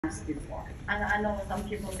times before. And I know some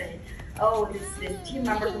people say, oh, this team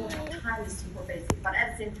member don't have time, is super busy. But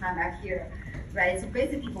at the same time, I hear, right, so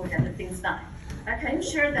busy people get the things done. Can you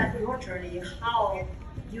share that your journey, how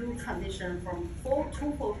you transition from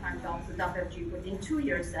two full-time jobs to WFG within 2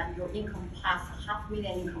 years and your income passed $500,000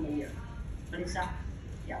 income a year? Melissa?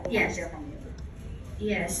 Yeah, we want to hear from you.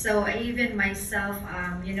 Yes, so even myself,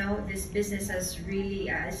 you know, this business has really,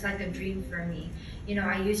 it's like a dream for me. You know,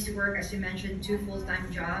 I used to work, as you mentioned, 2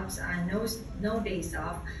 full-time jobs, no days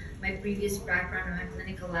off. My previous background, I'm a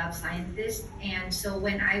clinical lab scientist, and so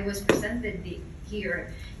when I was presented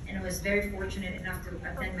here, and I was very fortunate enough to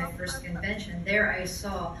attend my first convention, there I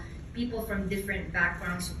saw people from different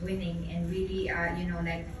backgrounds winning and really, you know,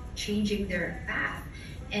 like changing their path.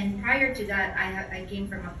 And prior to that, I came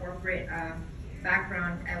from a corporate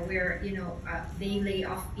background where, you know, they lay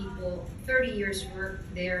off people, 30 years work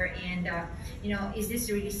there, and you know, is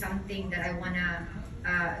this really something that I want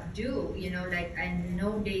to do, you know, like, and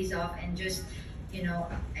no days off, and just, you know,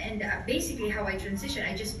 and basically how I transitioned,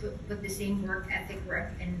 I just put the same work ethic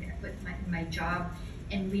and put my job,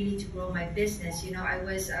 and really to grow my business. You know, I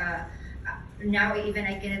was now even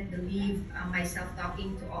I cannot believe myself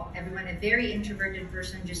talking to everyone, a very introverted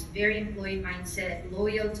person, just very employee mindset,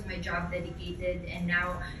 loyal to my job, dedicated, and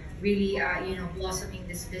now really, you know, blossoming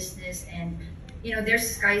this business. And, you know,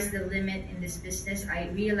 there's sky's the limit in this business. I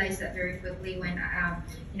realized that very quickly when,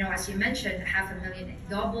 you know, as you mentioned, $500,000,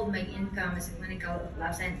 doubled my income as a clinical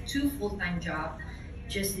lab scientist, 2 full-time jobs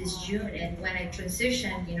just this June. And when I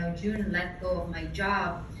transitioned, you know, June, let go of my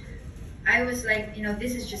job, I was like, you know,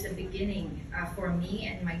 this is just a beginning for me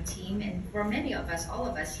and my team, and for many of us, all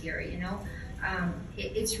of us here, you know.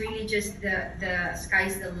 It's really just the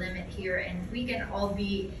sky's the limit here, and we can all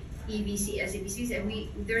be EVC, SABCs,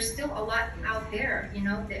 and there's still a lot out there, you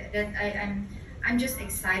know, that I'm just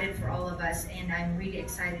excited for all of us, and I'm really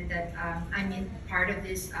excited that I'm in part of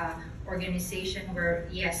this organization where,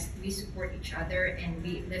 yes, we support each other and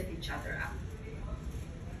we lift each other up.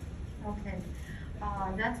 Okay.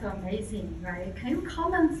 That's amazing, right? Can you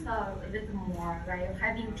comment a little more, right?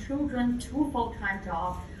 Having children, 2 full-time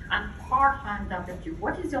jobs, and part-time WFG,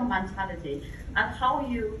 what is your mentality, and how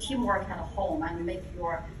you teamwork at home and make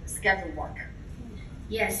your schedule work?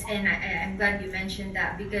 Yes, and I'm glad you mentioned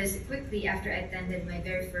that, because quickly after I attended my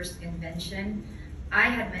very first convention, I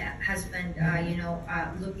had my husband, you know,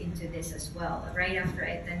 look into this as well. Right after I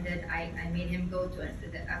attended, I made him go to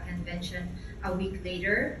a convention a week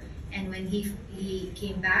later. And when he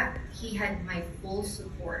came back, he had my full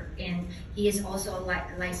support. And he is also a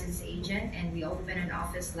licensed agent, and we opened an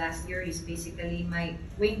office last year. He's basically my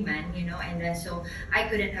wingman, you know, and then so I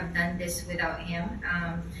couldn't have done this without him.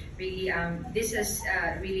 Really, this is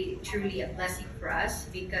really truly a blessing for us,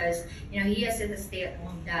 because, you know, he is a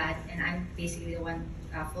stay-at-home dad, and I'm basically the one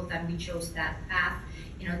full-time. We chose that path,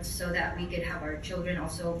 you know, so that we could have our children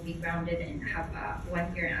also be grounded and have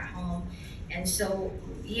one parent at home. And so,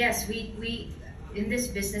 yes, we in this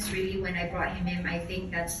business, really, when I brought him in, I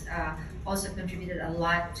think that's also contributed a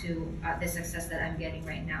lot to the success that I'm getting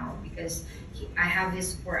right now, because I have his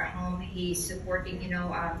support at home. He's supporting, you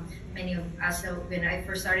know, many of us. So when I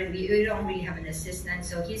first started, we don't really have an assistant,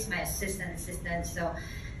 so he's my assistant. So,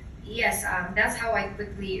 yes, that's how I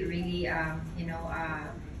quickly really, you know,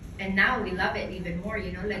 and now we love it even more,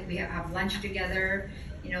 you know, like we have lunch together,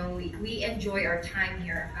 you know, we enjoy our time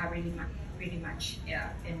here really much, yeah,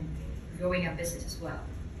 and growing a business as well.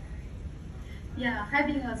 Yeah,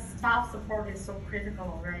 having a staff support is so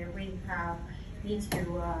critical, right? We need to,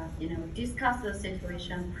 you know, discuss the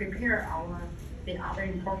situation, prepare the other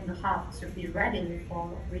important hubs to be ready for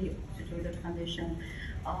real to do the transition.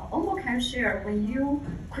 Omo, can you share, when you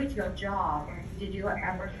quit your job, did you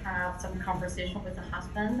ever have some conversation with the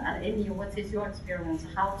husband? And Amy, what is your experience?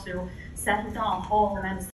 How to settle down home and